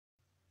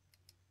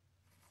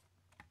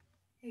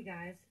Hey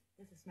guys,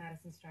 this is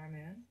Madison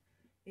Starmoon.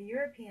 The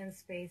European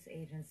Space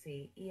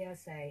Agency,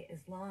 ESA, is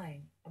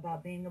lying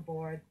about being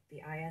aboard the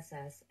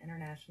ISS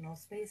International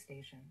Space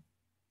Station.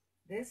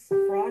 This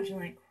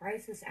fraudulent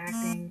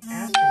crisis-acting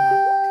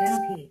astronaut,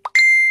 Tim Peake,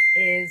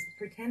 is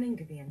pretending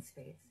to be in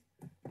space.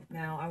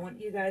 Now, I want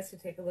you guys to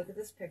take a look at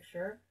this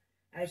picture.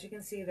 As you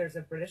can see, there's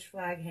a British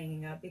flag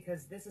hanging up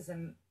because this is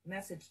a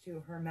message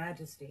to Her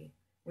Majesty,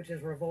 which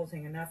is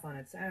revolting enough on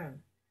its own.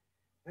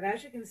 But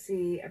as you can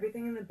see,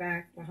 everything in the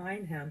back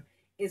behind him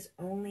is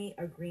only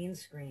a green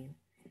screen.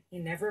 He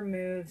never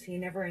moves. He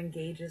never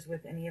engages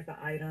with any of the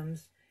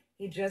items.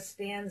 He just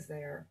stands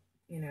there,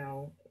 you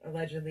know,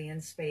 allegedly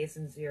in space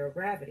in zero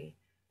gravity.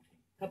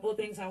 A couple of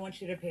things I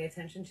want you to pay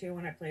attention to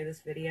when I play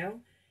this video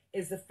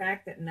is the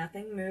fact that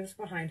nothing moves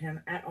behind him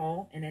at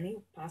all in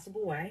any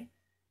possible way.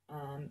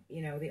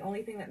 You know, the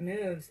only thing that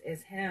moves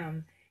is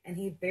him, and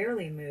he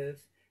barely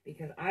moves,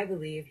 because I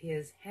believe he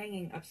is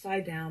hanging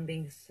upside down,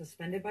 being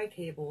suspended by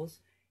cables,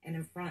 and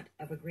in front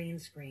of a green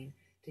screen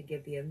to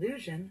give the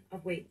illusion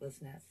of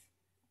weightlessness.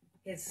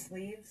 His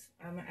sleeves,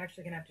 I'm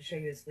actually going to have to show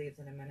you his sleeves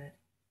in a minute.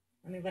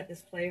 Let me let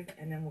this play,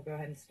 and then we'll go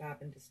ahead and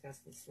stop and discuss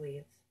the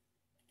sleeves.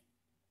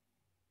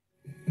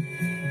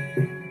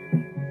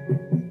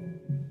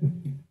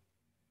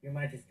 Your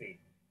Majesty,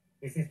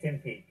 this is Tim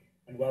Peake,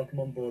 and welcome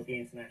on board the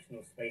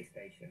International Space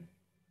Station.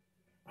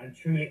 I'm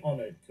truly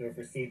honoured to have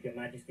received Your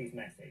Majesty's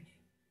message,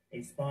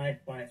 inspired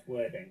by its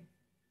wording,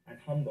 and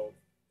humbled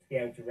to be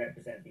able to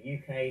represent the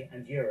UK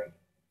and Europe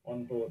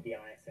on board the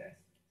ISS.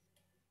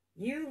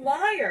 You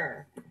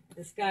liar!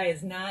 This guy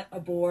is not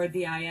aboard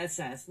the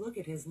ISS. Look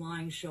at his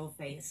lying Shill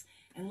face,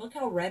 and look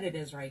how red it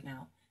is right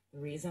now. The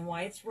reason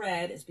why it's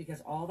red is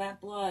because all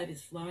that blood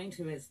is flowing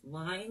to his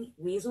lying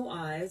weasel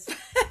eyes,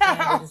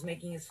 and it is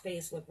making his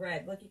face look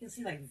red. Look, you can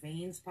see like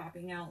veins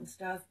popping out and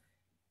stuff.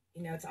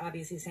 You know, it's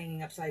obvious he's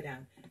hanging upside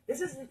down.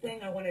 This is the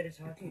thing I wanted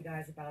to talk to you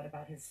guys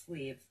about his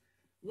sleeves.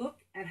 Look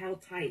at how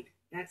tight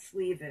that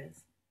sleeve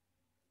is.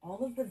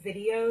 All of the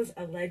videos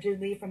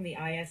allegedly from the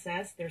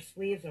ISS, their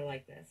sleeves are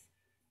like this.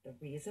 The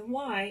reason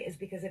why is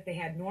because if they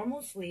had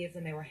normal sleeves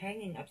and they were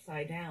hanging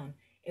upside down,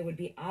 it would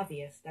be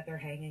obvious that they're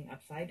hanging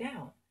upside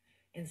down.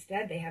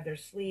 Instead, they have their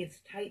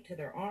sleeves tight to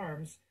their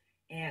arms,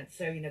 and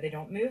so, you know, they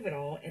don't move at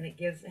all, and it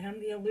gives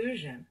him the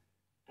illusion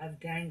of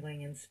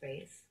dangling in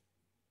space.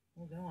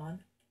 We'll go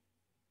on.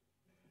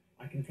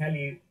 I can tell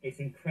you it's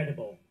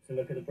incredible to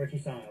look at the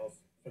British Isles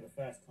for the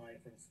first time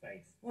from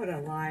space. What a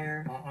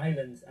liar. Our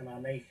islands and our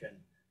nation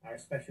are a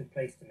special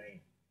place to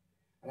me,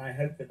 and I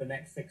hope that the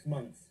next 6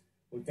 months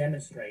will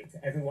demonstrate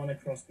to everyone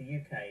across the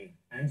UK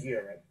and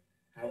Europe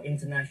how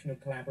international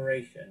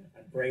collaboration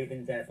and brave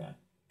endeavour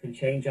can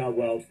change our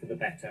world for the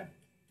better.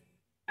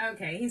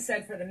 Okay, he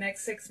said for the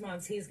next 6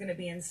 months he's going to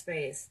be in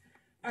space.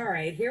 All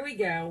right, here we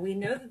go. We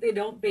know that they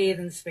don't bathe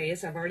in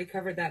space. I've already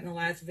covered that in the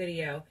last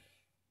video.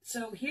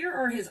 So here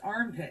are his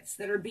armpits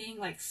that are being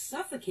like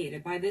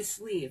suffocated by this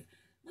sleeve.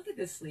 Look at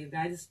this sleeve,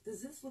 guys.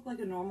 Does this look like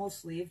a normal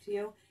sleeve to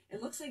you?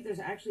 It looks like there's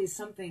actually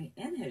something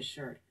in his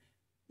shirt.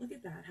 Look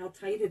at that, how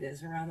tight it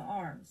is around the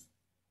arms.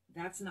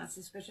 That's not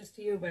suspicious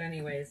to you, but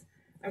anyways.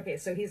 Okay,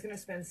 so he's going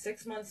to spend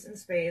 6 months in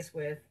space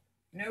with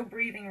no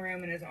breathing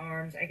room in his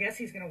arms. I guess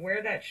he's going to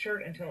wear that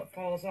shirt until it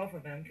falls off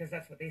of him, because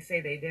that's what they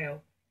say they do.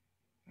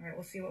 All right,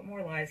 we'll see what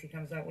more lies he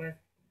comes up with.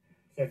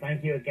 So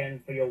thank you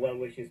again for your well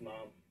wishes,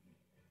 Mom.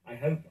 I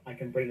hope I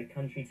can bring the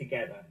country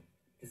together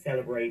to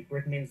celebrate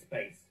Britain in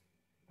space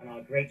and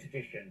our great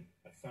tradition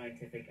of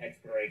scientific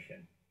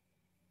exploration.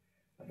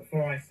 And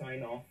before I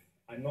sign off,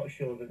 I'm not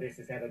sure that this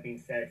has ever been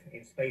said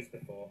in space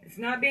before. It's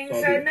not being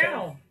said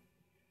now.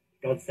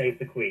 God save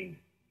the Queen.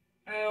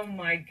 Oh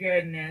my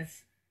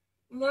goodness.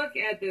 Look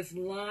at this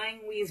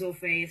lying weasel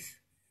face.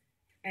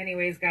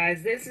 Anyways,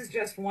 guys, this is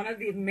just one of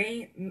the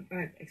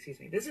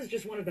this is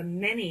just one of the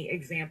many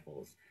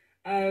examples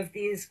of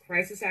these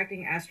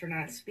crisis-acting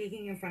astronauts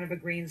speaking in front of a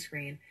green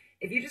screen.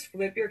 If you just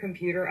flip your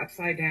computer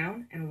upside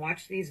down and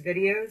watch these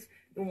videos,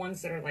 the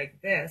ones that are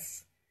like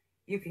this,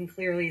 you can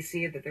clearly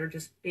see that they're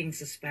just being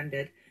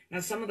suspended. Now,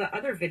 some of the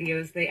other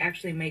videos, they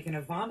actually make in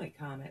a vomit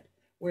comet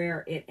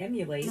where it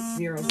emulates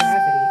zero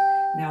gravity.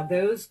 Now,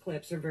 those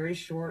clips are very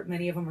short.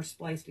 Many of them are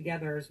spliced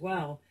together as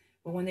well.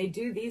 But when they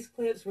do these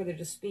clips where they're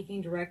just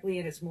speaking directly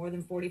and it's more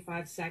than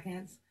 45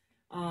 seconds,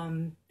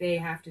 they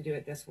have to do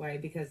it this way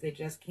because they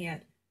just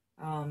can't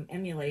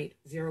emulate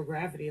zero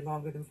gravity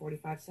longer than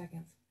 45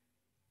 seconds.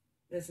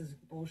 This is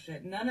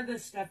bullshit. None of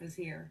this stuff is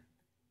here.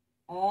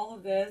 All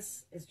of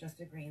this is just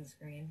a green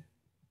screen.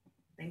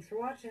 Thanks for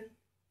watching.